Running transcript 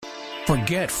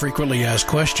Forget frequently asked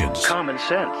questions. Common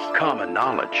sense, common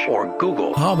knowledge, or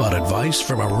Google. How about advice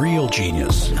from a real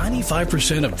genius?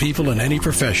 95% of people in any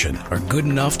profession are good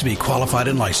enough to be qualified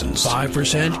and licensed.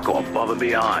 5% go above and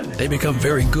beyond. They become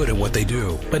very good at what they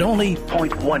do, but only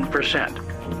 0.1%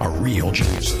 are real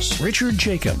geniuses. Richard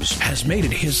Jacobs has made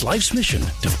it his life's mission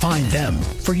to find them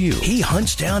for you. He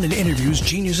hunts down and interviews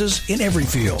geniuses in every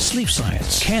field: sleep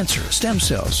science, cancer, stem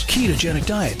cells, ketogenic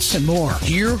diets, and more.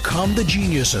 Here come the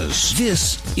geniuses.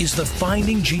 This is the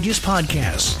Finding Genius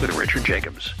Podcast with Richard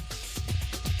Jacobs.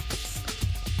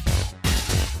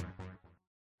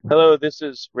 Hello, this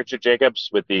is Richard Jacobs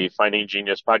with the Finding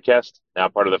Genius Podcast, now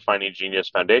part of the Finding Genius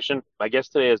Foundation. My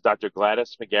guest today is Dr.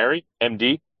 Gladys McGarry,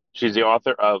 MD. She's the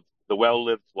author of The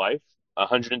Well-Lived Life, a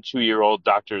 102-year-old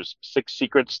doctor's 6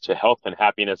 secrets to health and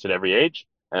happiness at every age.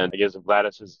 And I guess if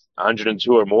Gladys is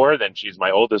 102 or more, then she's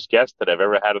my oldest guest that I've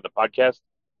ever had on the podcast.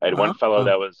 I had one fellow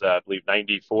that was, I believe,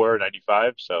 94,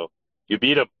 95. So you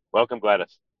beat him. Welcome,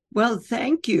 Gladys. Well,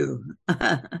 thank you.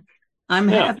 I'm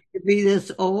happy to be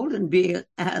this old and be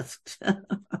asked.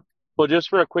 Well, just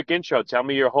for a quick intro, tell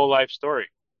me your whole life story.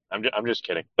 I'm just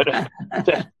kidding. But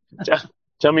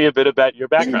tell me a bit about your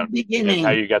background and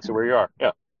how you got to where you are.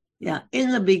 Yeah,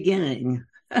 in the beginning.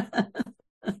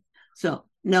 So,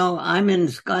 no, I'm in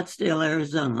Scottsdale,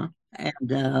 Arizona,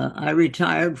 and I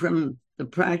retired from the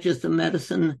practice of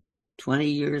medicine 20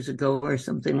 years ago or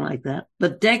something like that.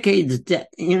 But decades,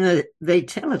 they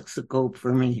telescope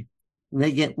for me.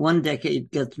 One decade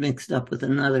gets mixed up with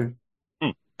another.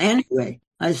 Anyway,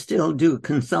 I still do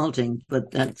consulting,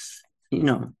 but that's,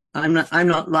 I'm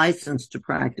not licensed to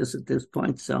practice at this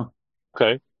point, so.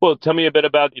 Okay. Well, tell me a bit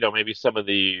about, maybe some of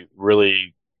the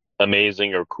really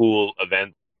amazing or cool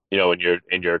events,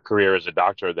 in your career as a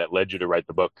doctor that led you to write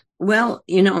the book. Well,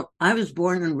 I was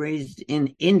born and raised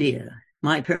in India.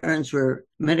 My parents were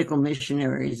medical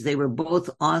missionaries. They were both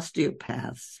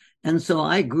osteopaths. And so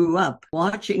I grew up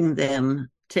watching them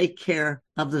take care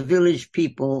of the village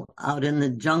people out in the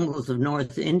jungles of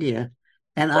North India.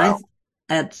 And wow.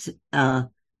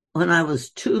 When I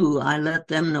was 2, I let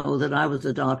them know that I was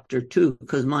a doctor too,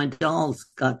 because my dolls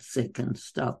got sick and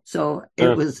stuff. So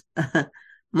it was,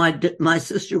 my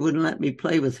sister wouldn't let me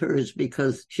play with hers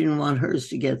because she didn't want hers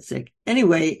to get sick.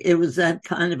 Anyway, it was that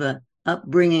kind of a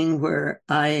upbringing where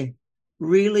I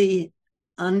really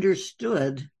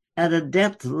understood at a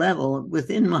depth level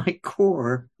within my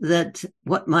core that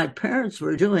what my parents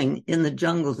were doing in the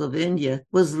jungles of India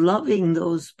was loving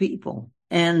those people.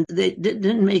 And it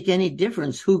didn't make any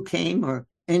difference who came or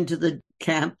into the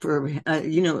camp or,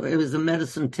 it was a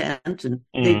medicine tent and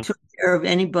they took care of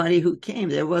anybody who came.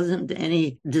 There wasn't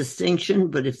any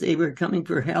distinction, but if they were coming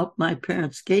for help, my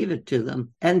parents gave it to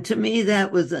them. And to me,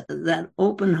 that was that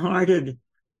open-hearted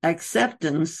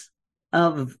acceptance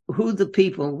of who the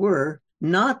people were,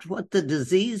 not what the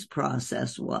disease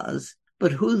process was,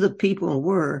 but who the people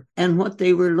were and what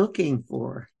they were looking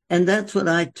for. And that's what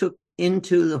I took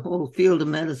into the whole field of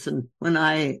medicine when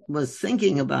I was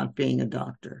thinking about being a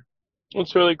doctor.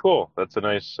 That's really cool. That's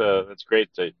that's great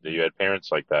that you had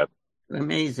parents like that.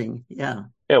 Amazing. Yeah.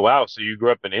 Yeah. Wow. So you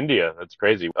grew up in India. That's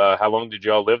crazy. How long did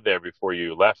you all live there before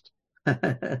you left?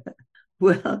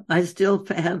 Well, I still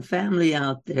have family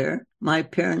out there. My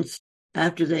parents,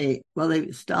 after they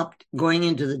stopped going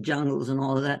into the jungles and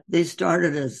all of that, they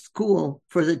started a school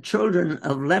for the children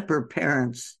of leper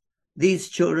parents. These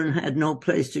children had no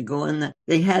place to go and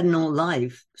they had no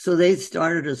life. So they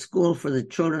started a school for the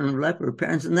children of leper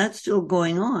parents, and that's still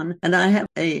going on. And I have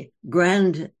a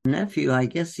grandnephew, I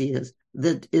guess he is,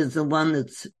 that is the one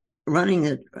that's running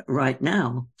it right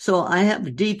now. So I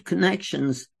have deep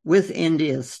connections with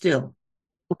India still.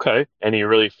 Okay. Any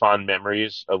really fond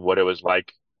memories of what it was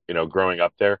like, growing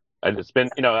up there? And it's been,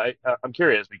 I'm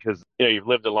curious because, you've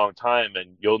lived a long time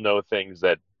and you'll know things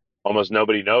that almost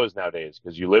nobody knows nowadays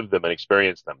because you lived them and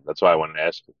experienced them. That's why I wanted to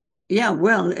ask you. Yeah,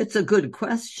 well, it's a good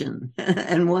question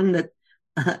and one that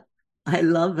I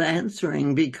love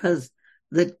answering because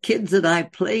the kids that I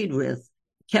played with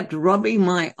kept rubbing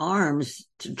my arms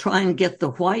to try and get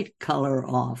the white color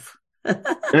off.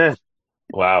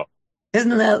 Wow.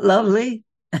 Isn't that lovely?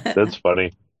 That's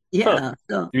funny. Yeah.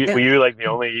 Huh. Were you like the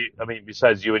only,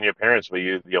 besides you and your parents, were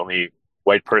you the only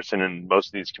white person in most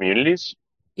of these communities?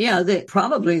 Yeah, they're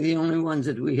probably the only ones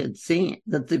that we had seen,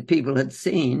 that the people had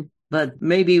seen. But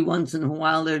maybe once in a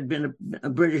while there'd been a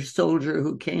British soldier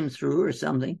who came through or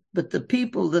something. But the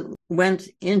people that went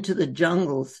into the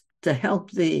jungles to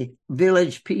help the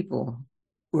village people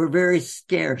were very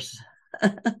scarce.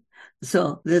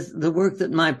 So the work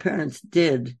that my parents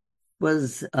did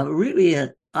was really,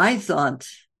 I thought,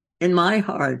 in my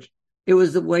heart, it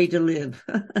was the way to live.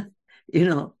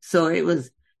 So it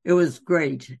was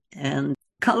great and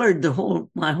colored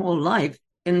my whole life.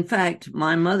 In fact,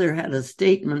 my mother had a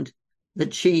statement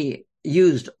that she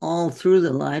used all through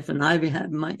the life, and I've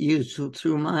had used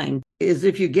through mine, is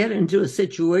if you get into a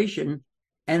situation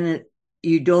and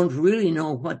you don't really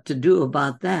know what to do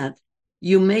about that,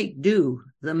 you make do.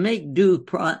 The make do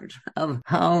part of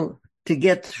how to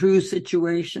get through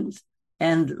situations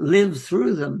and live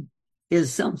through them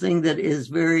is something that is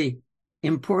very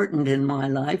important in my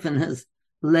life and has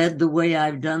led the way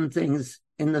I've done things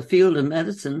in the field of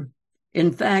medicine.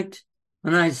 In fact,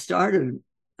 when I started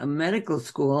a medical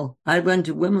school, I went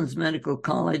to Women's Medical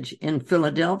College in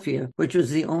Philadelphia, which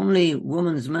was the only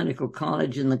women's medical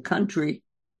college in the country.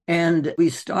 And we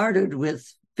started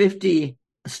with 50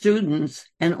 students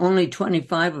and only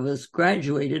 25 of us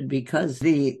graduated because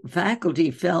the faculty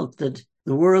felt that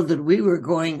the world that we were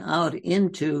going out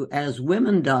into as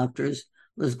women doctors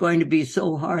was going to be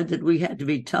so hard that we had to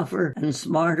be tougher and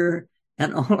smarter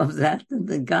and all of that than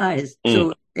the guys.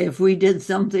 So if we did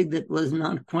something that was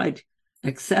not quite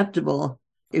acceptable,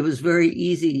 it was very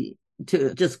easy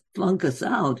to just flunk us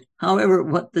out. However,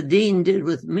 what the dean did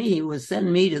with me was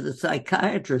send me to the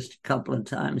psychiatrist a couple of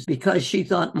times because she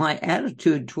thought my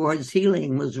attitude towards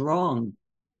healing was wrong.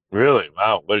 Really?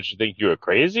 Wow. What did she think? You were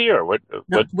crazy, or what?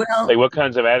 What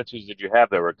kinds of attitudes did you have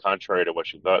that were contrary to what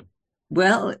she thought?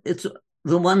 Well, it's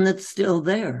the one that's still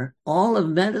there. All of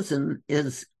medicine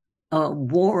is a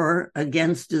war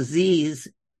against disease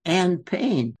and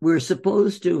pain. We're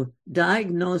supposed to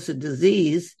diagnose a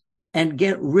disease and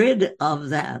get rid of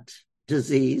that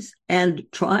disease and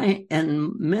try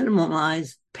and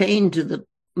minimize pain to the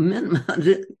minimum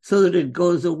so that it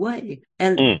goes away.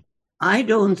 And I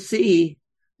don't see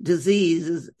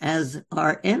diseases as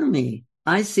our enemy.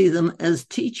 I see them as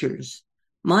teachers.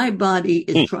 My body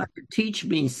is trying to teach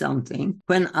me something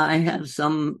when I have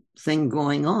something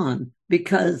going on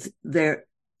because the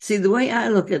way I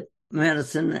look at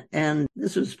medicine, and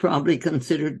this was probably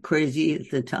considered crazy at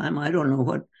the time. I don't know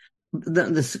what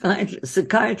the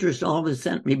psychiatrist always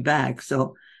sent me back.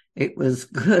 So it was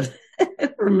good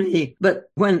for me. But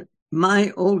when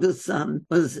my oldest son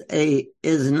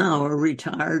is now a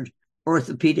retired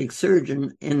orthopedic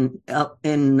surgeon in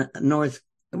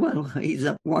he's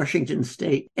up Washington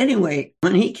State. Anyway,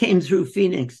 when he came through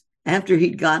Phoenix, after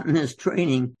he'd gotten his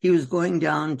training, he was going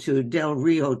down to Del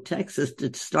Rio, Texas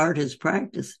to start his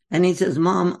practice. And he says,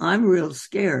 Mom, I'm real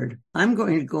scared. I'm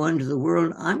going to go into the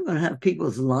world. I'm going to have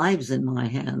people's lives in my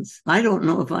hands. I don't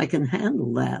know if I can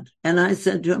handle that. And I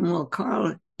said to him, well,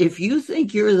 Carl, if you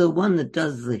think you're the one that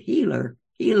does the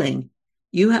healing,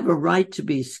 you have a right to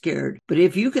be scared. But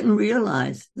if you can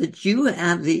realize that you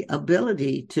have the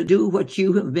ability to do what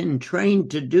you have been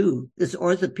trained to do, this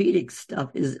orthopedic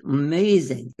stuff is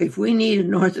amazing. If we need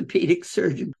an orthopedic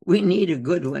surgeon, we need a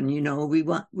good one.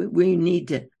 We need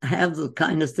to have the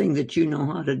kind of thing that you know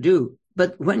how to do.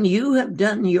 But when you have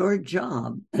done your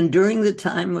job, and during the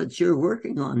time that you're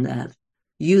working on that,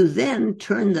 you then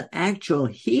turn the actual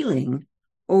healing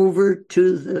over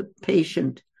to the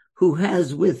patient who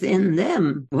has within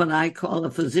them what I call a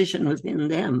physician within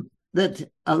them that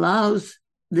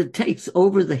takes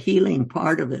over the healing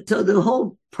part of it. So the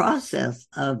whole process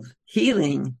of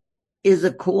healing is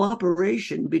a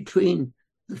cooperation between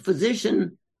the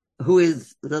physician who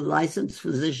is the licensed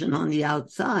physician on the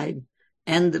outside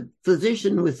and the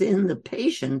physician within the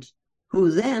patient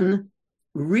who then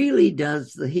really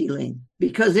does the healing.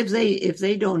 Because if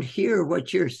they don't hear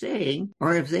what you're saying,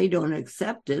 or if they don't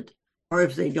accept it, or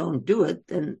if they don't do it,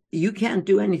 then you can't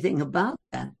do anything about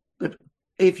that. But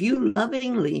if you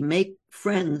lovingly make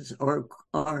friends or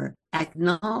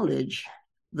acknowledge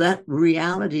that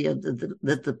reality of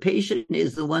that the patient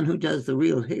is the one who does the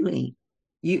real healing,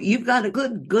 you've got a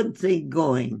good thing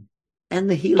going. And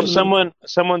the healing. So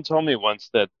someone told me once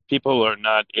that people are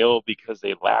not ill because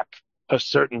they lack a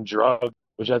certain drug,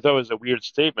 which I thought was a weird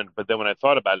statement. But then when I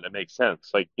thought about it, it makes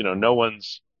sense. Like, no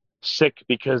one's sick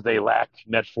because they lack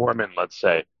metformin, let's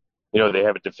say. They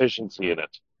have a deficiency in it.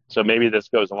 So maybe this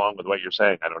goes along with what you're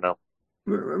saying. I don't know.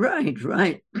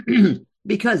 Right.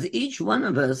 Because each one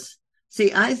of us,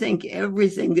 I think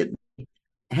everything that we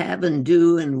have and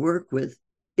do and work with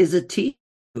is a teacher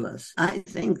to us. I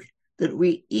think that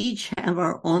we each have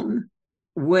our own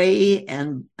way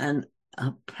and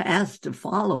a path to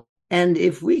follow. And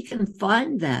if we can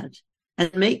find that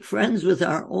and make friends with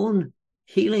our own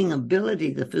healing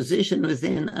ability, the physician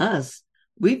within us,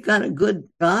 we've got a good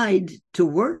guide to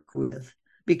work with,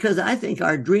 because I think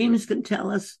our dreams can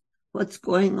tell us what's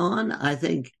going on. I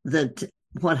think that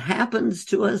what happens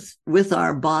to us with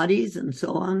our bodies and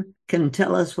so on can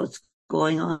tell us what's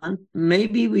going on.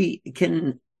 Maybe we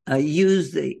can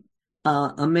use the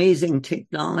amazing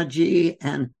technology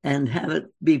and have it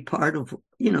be part of,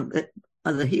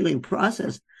 of the healing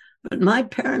process. But my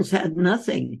parents had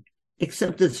nothing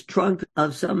except this trunk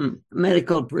of some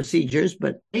medical procedures,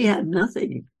 but they had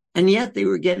nothing. And yet they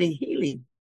were getting healing.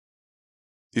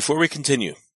 Before we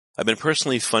continue, I've been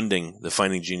personally funding the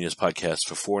Finding Genius podcast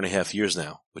for 4.5 years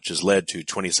now, which has led to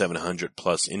 2,700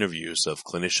 plus interviews of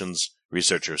clinicians,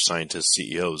 researchers, scientists,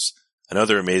 CEOs, and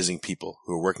other amazing people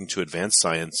who are working to advance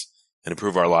science and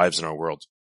improve our lives and our world.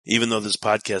 Even though this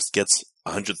podcast gets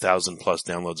 100,000 plus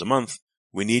downloads a month,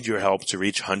 we need your help to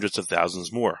reach hundreds of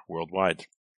thousands more worldwide.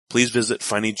 Please visit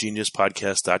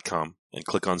findinggeniuspodcast.com and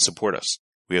click on Support Us.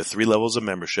 We have 3 levels of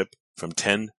membership from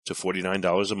 $10 to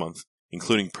 $49 a month,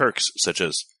 including perks such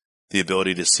as the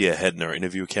ability to see ahead in our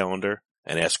interview calendar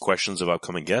and ask questions of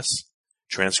upcoming guests,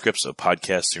 transcripts of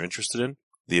podcasts you're interested in,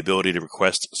 the ability to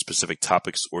request specific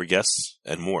topics or guests,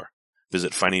 and more.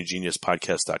 Visit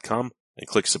findinggeniuspodcast.com and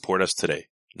click Support Us today.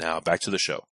 Now back to the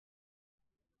show.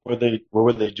 What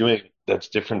were they doing that's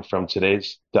different from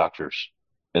today's doctors?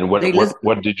 And what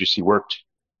did you see worked?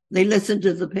 They listened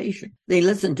to the patient. They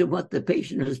listened to what the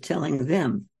patient was telling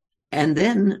them. And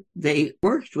then they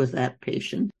worked with that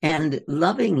patient and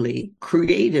lovingly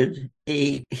created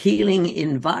a healing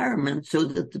environment so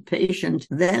that the patient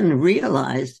then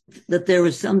realized that there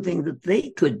was something that they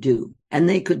could do and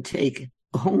they could take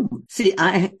home. See,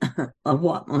 a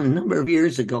number of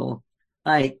years ago,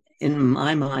 I, in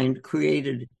my mind,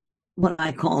 created what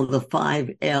I call the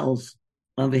 5 L's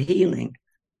of healing.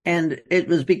 And it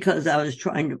was because I was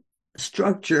trying to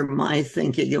structure my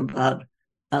thinking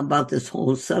about this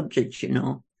whole subject,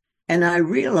 And I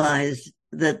realized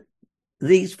that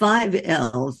these 5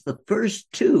 L's, the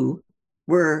first 2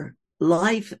 were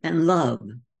life and love.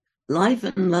 Life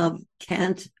and love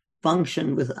can't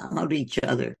function without each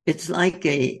other. It's like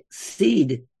a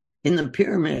seed in the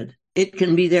pyramid. It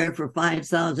can be there for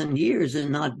 5,000 years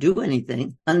and not do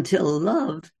anything until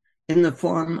love, in the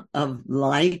form of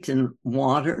light and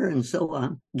water and so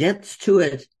on, gets to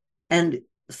it and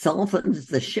softens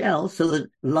the shell so that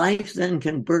life then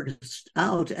can burst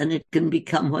out and it can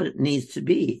become what it needs to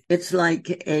be. It's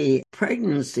like a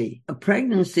pregnancy. A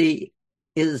pregnancy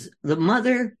is the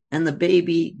mother and the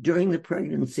baby during the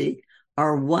pregnancy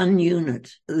are one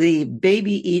unit. The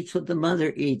baby eats what the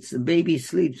mother eats. The baby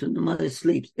sleeps when the mother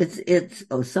sleeps.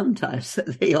 Sometimes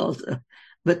they also,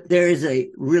 but there is a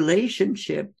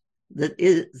relationship that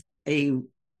is a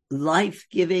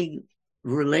life-giving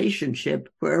relationship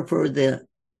where for the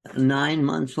 9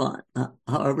 months,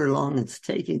 however long it's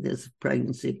taking this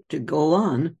pregnancy to go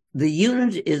on, the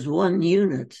unit is one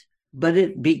unit, but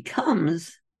it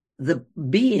becomes the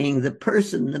being, the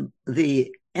person,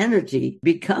 the entity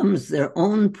becomes their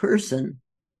own person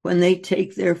when they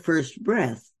take their first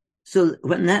breath. So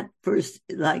when that first,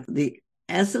 like the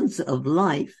essence of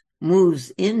life moves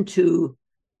into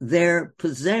their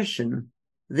possession,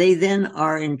 they then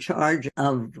are in charge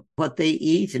of what they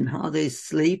eat and how they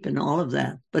sleep and all of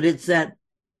that. But it's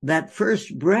that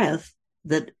first breath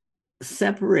that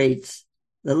separates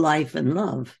the life and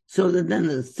love. So that then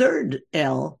the third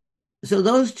L, so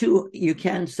those 2 you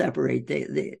can't separate.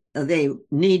 They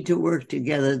need to work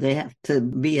together. They have to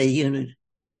be a unit.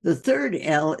 The third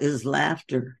L is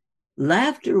laughter.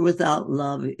 Laughter without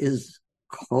love is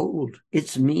cold.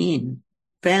 It's mean.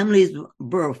 Families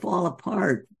fall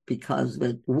apart because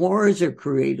the wars are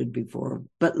created before.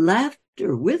 But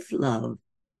laughter with love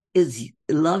is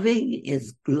loving,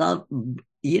 is love,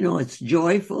 it's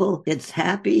joyful, it's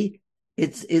happy.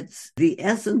 It's the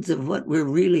essence of what we're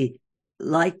really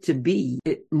like to be.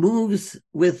 It moves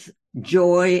with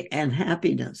joy and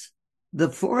happiness. The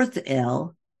 4th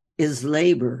L is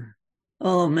labor.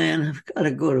 Oh man, I've got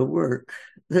to go to work.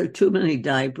 There are too many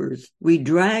diapers. We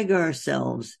drag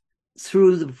ourselves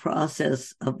through the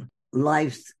process of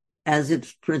life as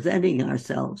it's presenting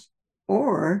ourselves.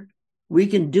 Or we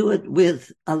can do it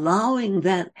with allowing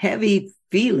that heavy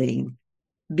feeling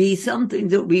be something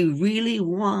that we really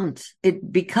want.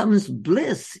 It becomes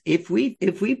bliss. If we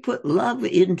put love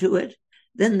into it,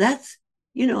 then that's,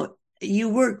 you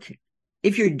work.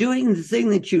 If you're doing the thing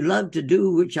that you love to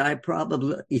do, which I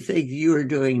probably think you're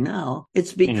doing now,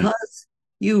 it's because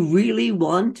you really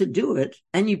want to do it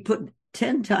and you put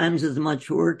 10 times as much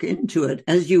work into it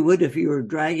as you would if you were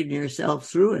dragging yourself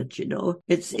through it,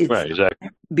 It's right, exactly.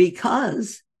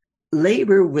 Because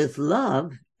labor with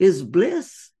love is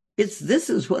bliss. This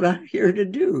is what I'm here to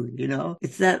do,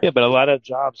 It's that. Yeah, but a lot of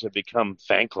jobs have become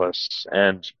thankless.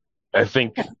 And I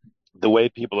think the way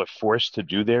people are forced to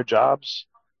do their jobs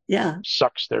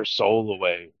sucks their soul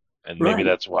away. And maybe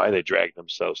that's why they drag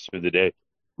themselves through the day.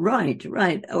 Right,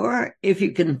 right. Or if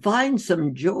you can find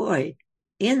some joy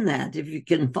in that, if you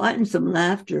can find some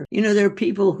laughter, there are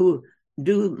people who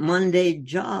do mundane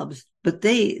jobs, but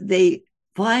they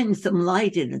find some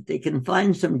light in it. They can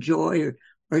find some joy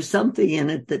or something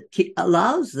in it that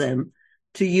allows them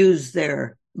to use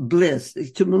their bliss,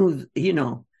 to move,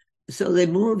 so they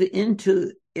move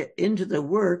into the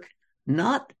work,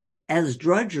 not as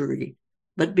drudgery,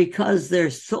 but because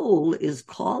their soul is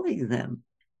calling them.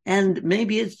 And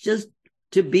maybe it's just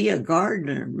to be a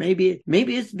gardener. Maybe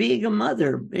it's being a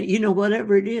mother,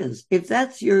 whatever it is. If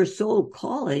that's your soul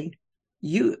calling,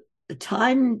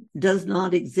 time does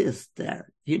not exist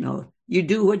there. You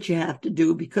do what you have to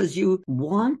do because you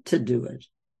want to do it.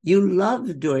 You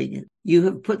love doing it. You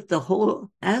have put the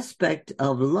whole aspect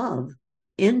of love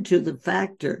into the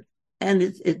factor, and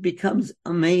it becomes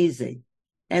amazing.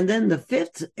 And then the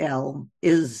fifth L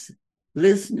is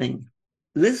listening.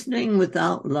 Listening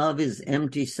without love is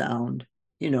empty sound.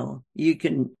 You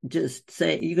can just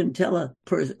say, you can tell a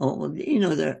person,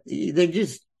 they're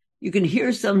just, you can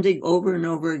hear something over and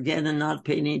over again and not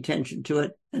pay any attention to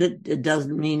it, and it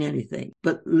doesn't mean anything.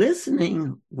 But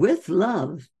listening with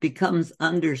love becomes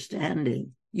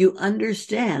understanding. You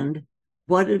understand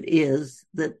what it is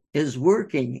that is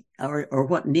working or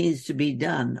what needs to be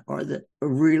done, or the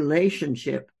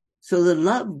relationship. So the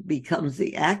love becomes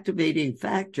the activating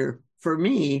factor for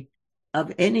me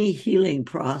of any healing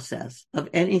process, of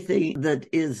anything that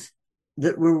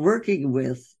we're working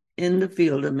with in the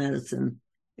field of medicine.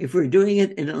 If we're doing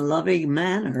it in a loving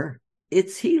manner,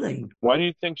 it's healing. Why do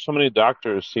you think so many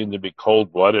doctors seem to be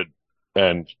cold-blooded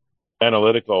and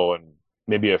analytical and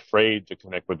maybe afraid to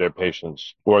connect with their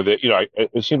patients? Or that,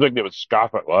 it seems like they would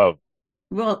scoff at love.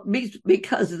 Well,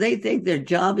 because they think their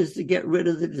job is to get rid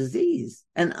of the disease.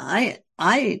 And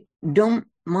I don't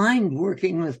mind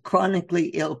working with chronically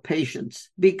ill patients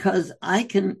because I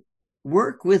can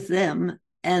work with them.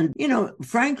 And,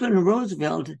 Franklin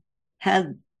Roosevelt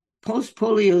had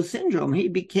post-polio syndrome. He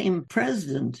became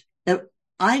president.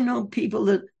 I know people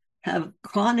that have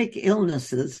chronic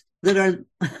illnesses that are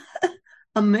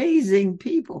amazing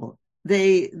people.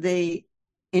 They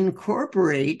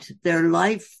incorporate their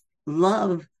life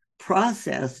love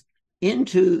process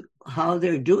into how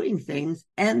they're doing things,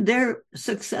 and they're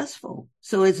successful.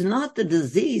 So it's not the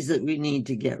disease that we need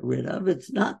to get rid of.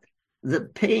 It's not the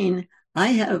pain. I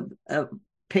have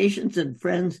patients and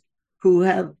friends who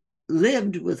have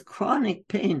lived with chronic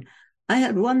pain. I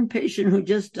had one patient who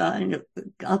just died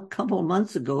a couple of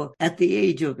months ago at the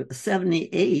age of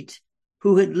 78,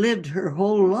 who had lived her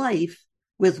whole life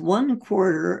with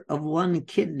 1/4 of one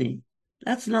kidney.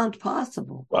 That's not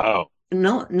possible. Wow.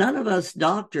 No, none of us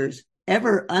doctors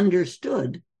ever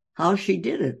understood how she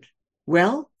did it.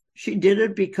 Well, she did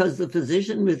it because the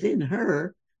physician within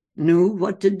her knew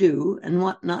what to do and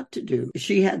what not to do.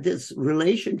 She had this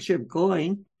relationship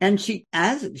going, and she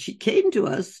came to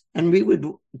us, and we would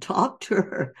talk to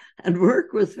her and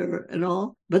work with her and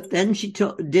all. But then she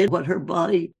did what her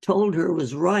body told her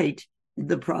was right in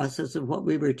the process of what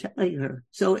we were telling her.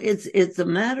 So it's a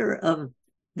matter of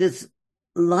this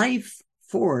life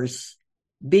force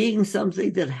being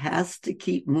something that has to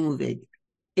keep moving.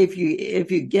 If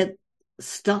you get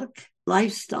stuck,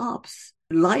 life stops.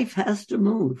 Life has to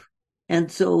move.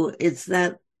 And so it's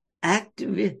that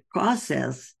active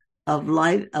process of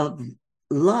life, of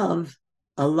love,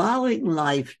 allowing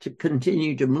life to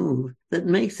continue to move, that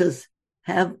makes us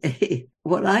have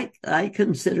what I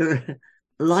consider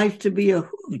life to be a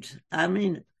hoot. I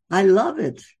mean, I love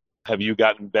it. Have you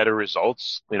gotten better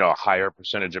results? A higher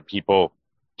percentage of people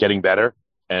getting better?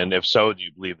 And if so, do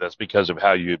you believe that's because of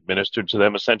how you administered to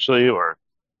them essentially? Or,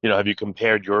 have you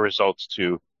compared your results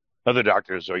to other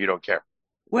doctors, or you don't care?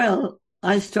 Well,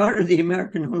 I started the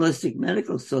American Holistic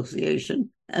Medical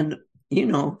Association, and,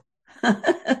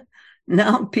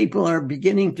 now people are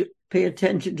beginning to pay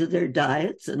attention to their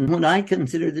diets and what I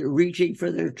consider they're reaching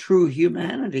for their true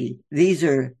humanity. This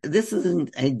isn't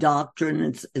a doctrine.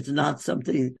 It's not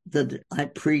something that I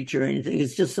preach or anything.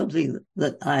 It's just something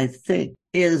that I think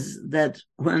is that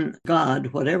when God,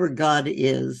 whatever God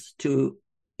is to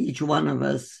each one of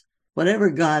us, whatever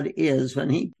God is,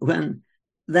 when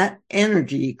that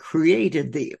energy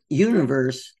created the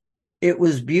universe, it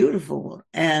was beautiful.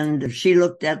 And she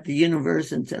looked at the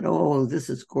universe and said, oh, this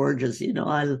is gorgeous.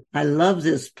 I love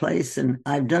this place, and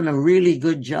I've done a really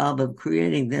good job of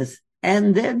creating this.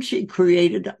 And then she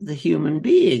created the human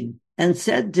being and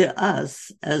said to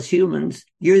us as humans,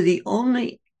 you're the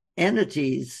only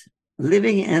entities,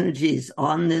 living entities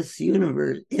in this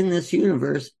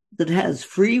universe that has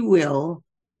free will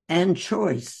and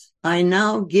choice. I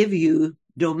now give you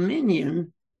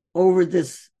dominion over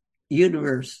this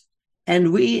universe.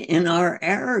 And we, in our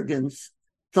arrogance,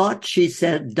 thought she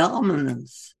said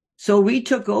dominance. So we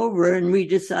took over and we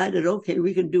decided, okay,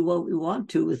 we can do what we want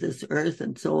to with this earth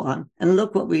and so on. And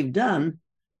look what we've done.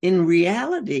 In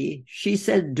reality, she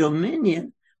said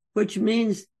dominion, which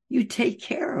means you take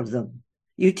care of them.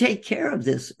 You take care of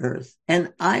this earth.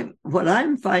 And what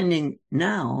I'm finding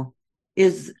now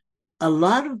is a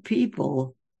lot of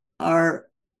people are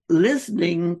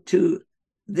listening to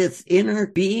this inner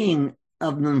being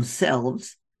of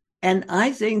themselves. And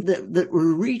I think that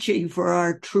we're reaching for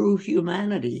our true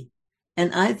humanity.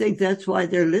 And I think that's why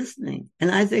they're listening.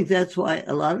 And I think that's why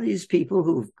a lot of these people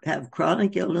who have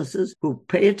chronic illnesses, who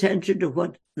pay attention to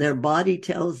what their body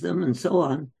tells them and so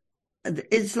on,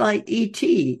 it's like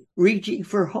E.T. reaching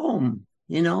for home,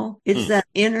 It's that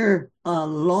inner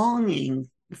longing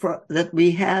that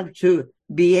we have to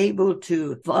be able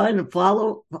to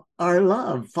follow our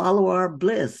love, follow our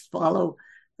bliss, follow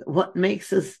what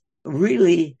makes us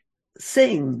really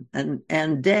sing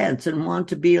and dance and want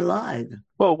to be alive.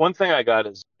 Well, one thing I got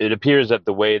is it appears that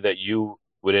the way that you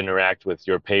would interact with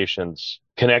your patients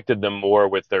connected them more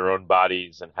with their own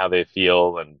bodies and how they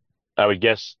feel. And I would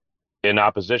guess in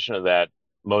opposition to that,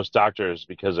 most doctors,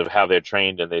 because of how they're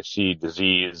trained and they see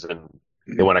disease and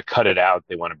they want to cut it out,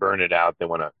 they want to burn it out, they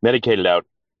want to medicate it out,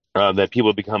 that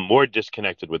people become more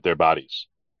disconnected with their bodies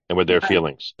and with their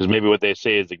feelings. Because maybe what they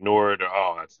say is ignored or,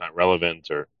 oh, that's not relevant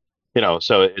or,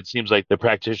 so it seems like the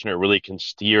practitioner really can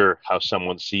steer how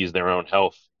someone sees their own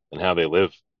health and how they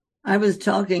live. I was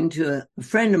talking to a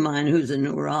friend of mine who's a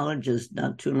neurologist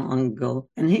not too long ago,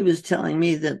 and he was telling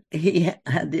me that he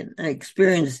had an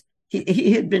experience.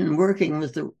 He had been working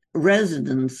with the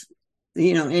residents,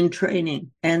 in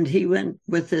training, and he went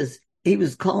with he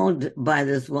was called by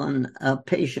this one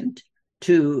patient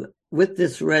with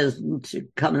this resident to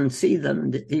come and see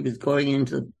them. He was going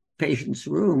into the patient's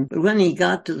room. But when he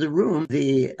got to the room,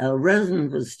 the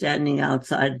resident was standing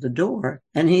outside the door,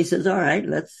 and he says, all right,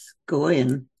 let's go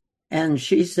in. And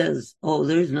she says, oh,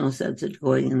 there's no sense of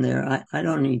going in there. I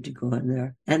don't need to go in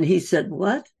there. And he said,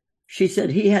 what? She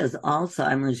said, he has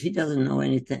Alzheimer's. He doesn't know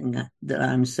anything that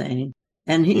I'm saying.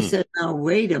 And he said, now,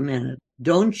 wait a minute.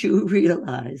 Don't you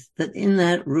realize that in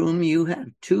that room you have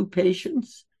two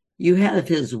patients? You have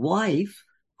his wife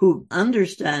who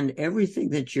understand everything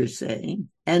that you're saying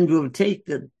and will take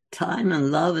the time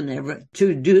and love and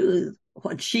to do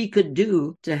what she could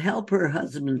do to help her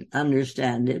husband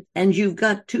understand it. And you've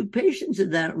got two patients in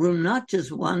that room, not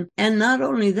just one. And not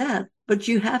only that, but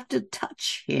you have to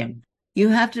touch him. You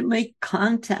have to make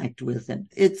contact with him.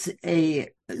 It's a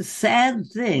sad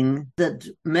thing that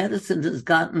medicine has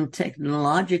gotten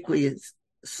technologically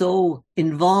so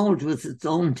involved with its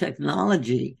own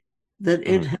technology that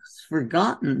it has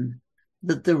forgotten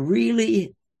that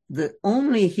the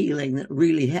only healing that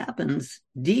really happens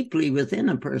deeply within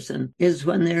a person is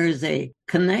when there is a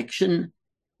connection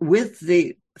with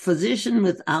the physician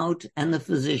without and the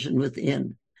physician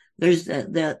within. There's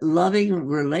that loving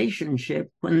relationship.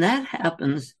 When that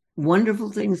happens,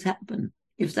 wonderful things happen.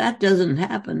 If that doesn't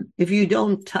happen, if you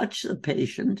don't touch the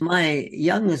patient, my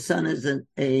youngest son is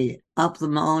a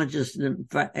ophthalmologist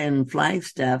in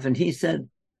Flagstaff, and he said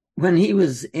when he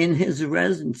was in his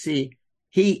residency,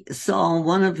 he saw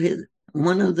one of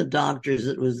the doctors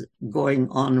that was going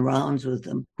on rounds with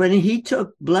him. When he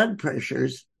took blood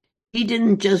pressures, he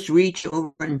didn't just reach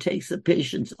over and take the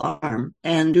patient's arm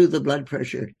and do the blood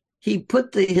pressure. He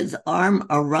put his arm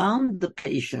around the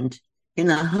patient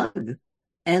in a hug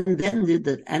and then did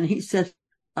that. And he said,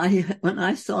 when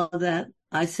I saw that,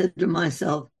 I said to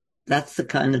myself, that's the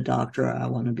kind of doctor I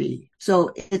want to be.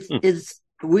 So it's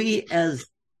we as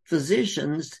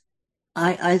physicians,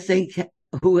 I think,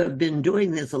 who have been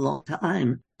doing this a long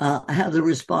time, have the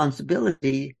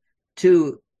responsibility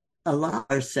to allow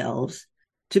ourselves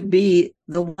to be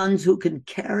the ones who can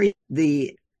carry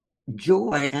the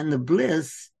joy and the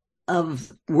bliss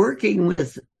of working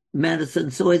with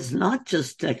medicine. So it's not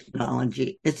just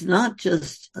technology. It's not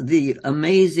just the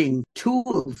amazing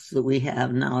tools that we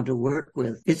have now to work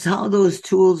with. It's how those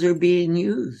tools are being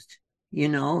used,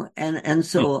 and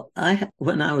so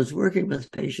when I was working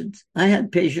with patients, I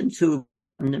had patients who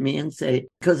come to me and say,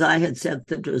 because I had sent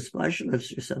them to a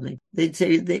specialist or something, they'd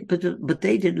say, but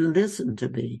they didn't listen to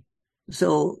me.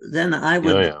 So then I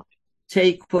would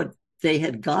take what they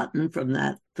had gotten from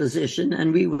that physician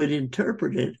and we would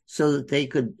interpret it so that they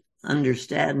could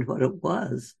understand what it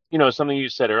was. Something you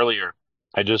said earlier,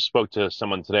 I just spoke to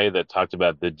someone today that talked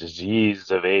about the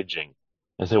disease of aging.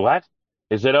 I said, what?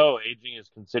 They said, oh, aging is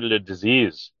considered a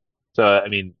disease. So,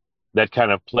 that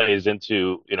kind of plays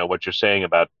into, what you're saying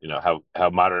about, how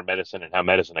modern medicine and how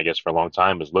medicine, I guess, for a long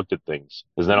time has looked at things.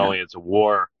 Because not only it's a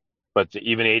war, but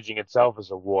even aging itself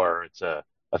is a war. It's a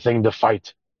thing to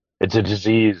fight. It's a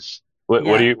disease.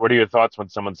 Yeah. What are your thoughts when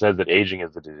someone says that aging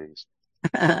is a disease?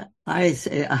 I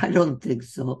say, I don't think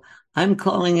so. I'm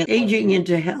calling it aging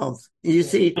into health. You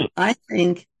see, I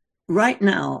think right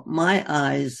now, my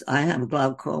eyes, I have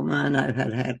glaucoma and I've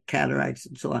had cataracts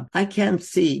and so on. I can't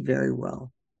see very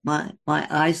well. My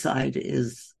eyesight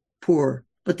is poor,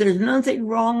 but there's nothing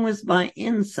wrong with my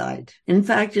inside. In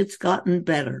fact, it's gotten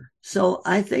better. So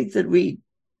I think that we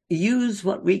use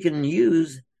what we can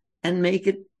use and make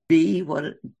it be what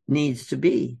it needs to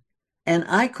be. And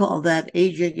I call that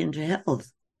aging into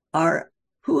health.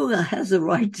 Who has a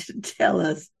right to tell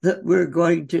us that we're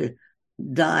going to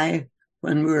die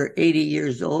when we're 80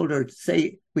 years old, or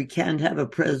say we can't have a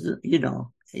president,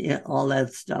 all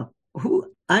that stuff?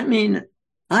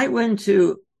 I went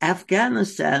to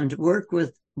Afghanistan to work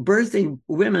with birthing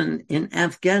women in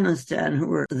Afghanistan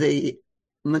the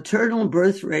maternal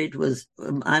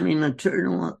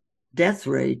death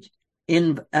rate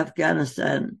in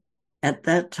Afghanistan at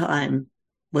that time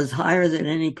was higher than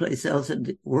any place else in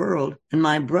the world. And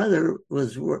my brother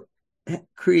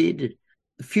created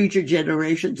Future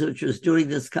Generations, which was doing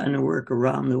this kind of work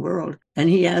around the world. And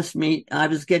he asked me, I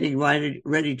was getting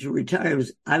ready to retire.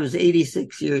 I was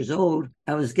 86 years old.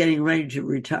 I was getting ready to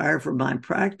retire from my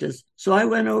practice. So I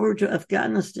went over to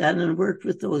Afghanistan and worked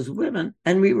with those women,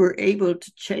 and we were able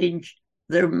to change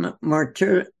their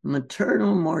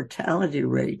maternal mortality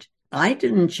rate. I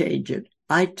didn't change it.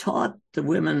 I taught the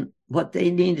women what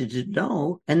they needed to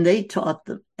know, and they taught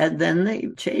them, and then they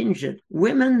changed it.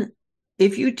 Women,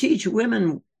 if you teach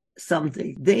women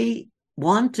something, they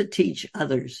want to teach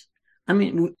others. I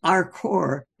mean, our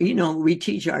core, we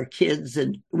teach our kids,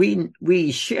 and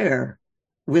we share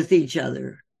with each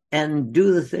other and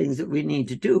do the things that we need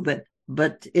to do.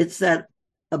 But it's that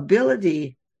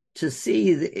ability to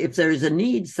see if there's a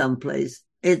need someplace.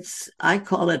 I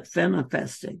call it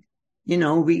femifesting.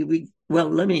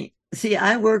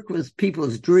 I work with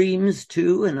people's dreams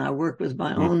too, and I work with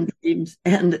my own dreams,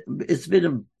 and it's been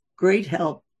a great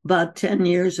help. About 10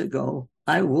 years ago,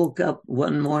 I woke up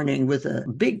one morning with a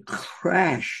big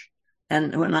crash.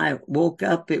 And when I woke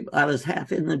up, I was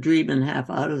half in the dream and half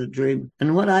out of the dream.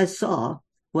 And what I saw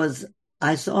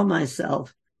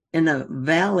myself in a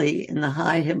valley in the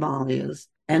high Himalayas.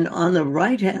 And on the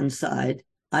right-hand side,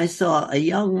 I saw a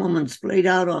young woman splayed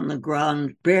out on the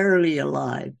ground, barely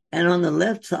alive. And on the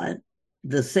left side,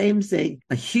 the same thing,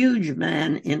 a huge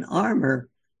man in armor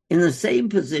in the same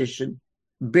position,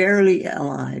 barely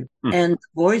alive. And the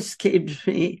voice came to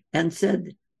me and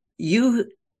said, you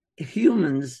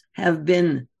humans have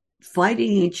been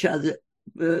fighting each other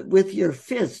with your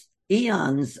fists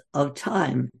eons of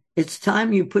time. It's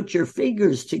time you put your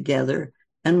fingers together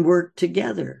and work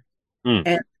together.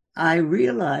 And I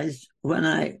realized when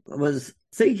I was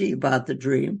thinking about the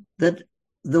dream that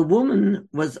the woman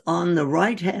was on the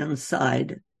right-hand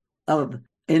side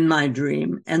in my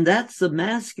dream, and that's the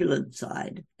masculine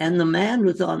side. And the man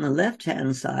was on the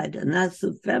left-hand side, and that's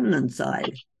the feminine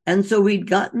side. And so we'd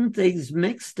gotten things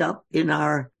mixed up in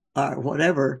our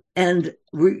whatever. And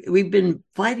we've been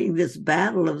fighting this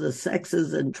battle of the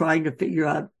sexes and trying to figure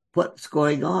out what's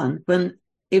going on. When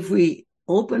if we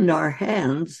opened our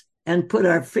hands and put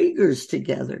our fingers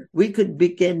together, we could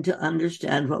begin to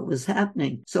understand what was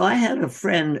happening. So I had a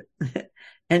friend,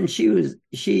 and she's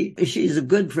a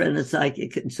good friend, a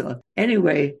psychic, and so on.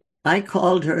 Anyway, I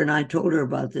called her and I told her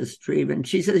about this dream, and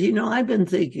she says, I've been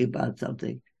thinking about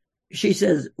something. She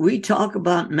says, we talk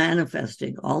about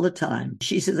manifesting all the time.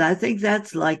 She says, I think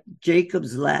that's like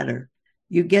Jacob's ladder.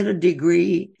 You get a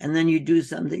degree and then you do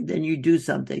something, then you do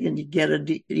something, and you get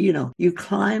you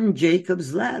climb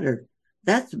Jacob's ladder.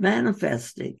 That's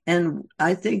manifesting. And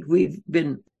I think we've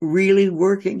been really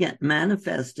working at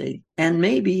manifesting. And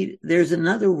maybe there's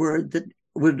another word that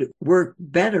would work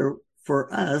better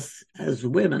for us as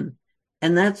women,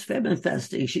 and that's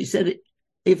femifesting. She said,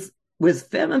 if with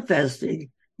femifesting,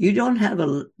 you don't have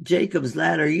a Jacob's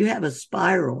ladder, you have a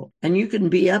spiral, and you can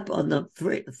be up on the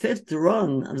fifth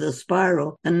rung of the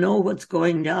spiral and know what's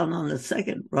going down on the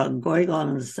second rung, going on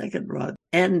in the second rung.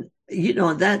 And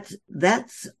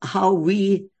that's how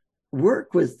we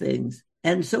work with things.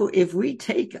 And so if we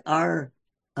take our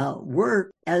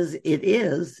work as it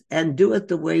is and do it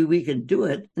the way we can do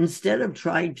it, instead of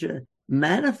trying to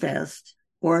manifest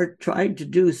or trying to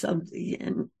do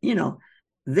something,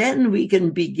 then we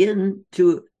can begin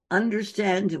to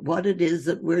understand what it is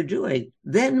that we're doing.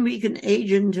 Then we can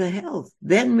age into health.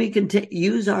 Then we can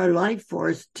use our life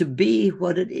force to be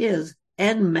what it is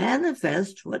and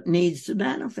manifest what needs to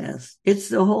manifest. It's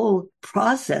the whole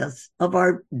process of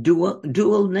our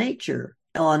dual nature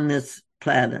on this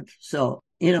planet. So,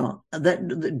 that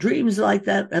the dreams like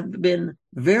that have been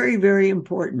very, very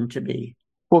important to me.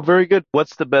 Well, very good.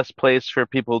 What's the best place for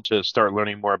people to start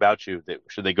learning more about you?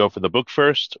 Should they go for the book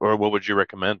first, or what would you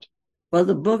recommend? Well,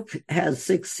 the book has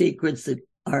 6 secrets that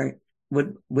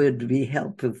would be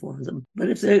helpful for them. But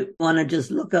if they want to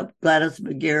just look up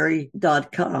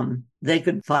GladysMcGarry.com, they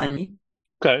could find me.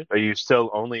 Okay. Are you still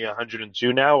only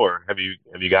 102 now, or have you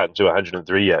gotten to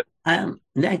 103 yet?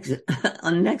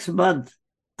 Next month,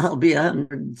 I'll be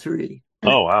 103.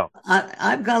 Oh, wow.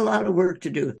 I've got a lot of work to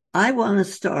do. I want to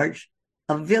start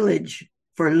a village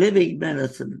for living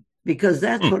medicine, because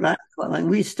that's what I'm calling.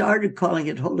 We started calling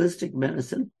it holistic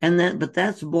medicine, but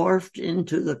that's morphed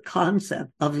into the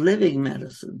concept of living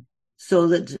medicine. So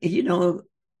that,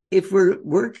 if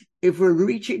we're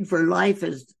reaching for life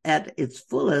at its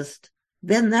fullest,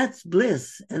 then that's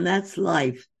bliss and that's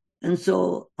life. And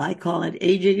so I call it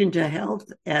aging into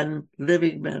health and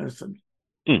living medicine.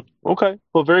 Okay.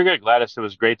 Well, very good, Gladys. It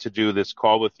was great to do this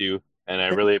call with you. And I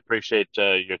really appreciate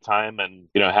your time and,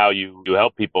 how you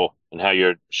help people and how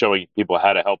you're showing people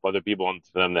how to help other people and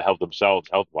for them to help themselves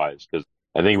health-wise. Because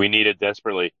I think we need it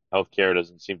desperately. Healthcare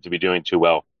doesn't seem to be doing too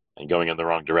well and going in the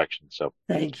wrong direction. So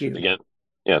thank you. Again,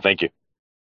 thank you.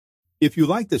 If you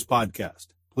like this podcast,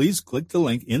 please click the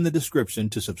link in the description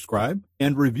to subscribe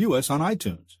and review us on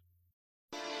iTunes.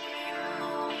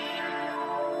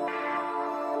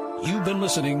 You've been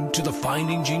listening to the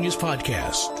Finding Genius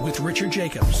podcast with Richard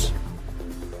Jacobs.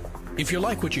 If you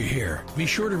like what you hear, be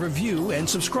sure to review and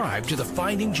subscribe to the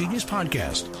Finding Genius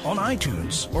podcast on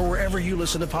iTunes or wherever you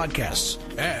listen to podcasts.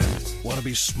 And want to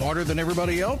be smarter than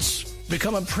everybody else?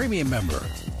 Become a premium member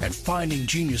at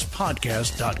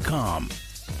findinggeniuspodcast.com.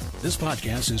 This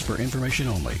podcast is for information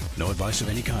only. No advice of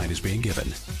any kind is being given.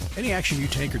 Any action you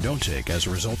take or don't take as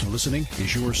a result of listening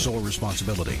is your sole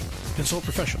responsibility. Consult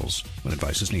professionals when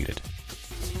advice is needed.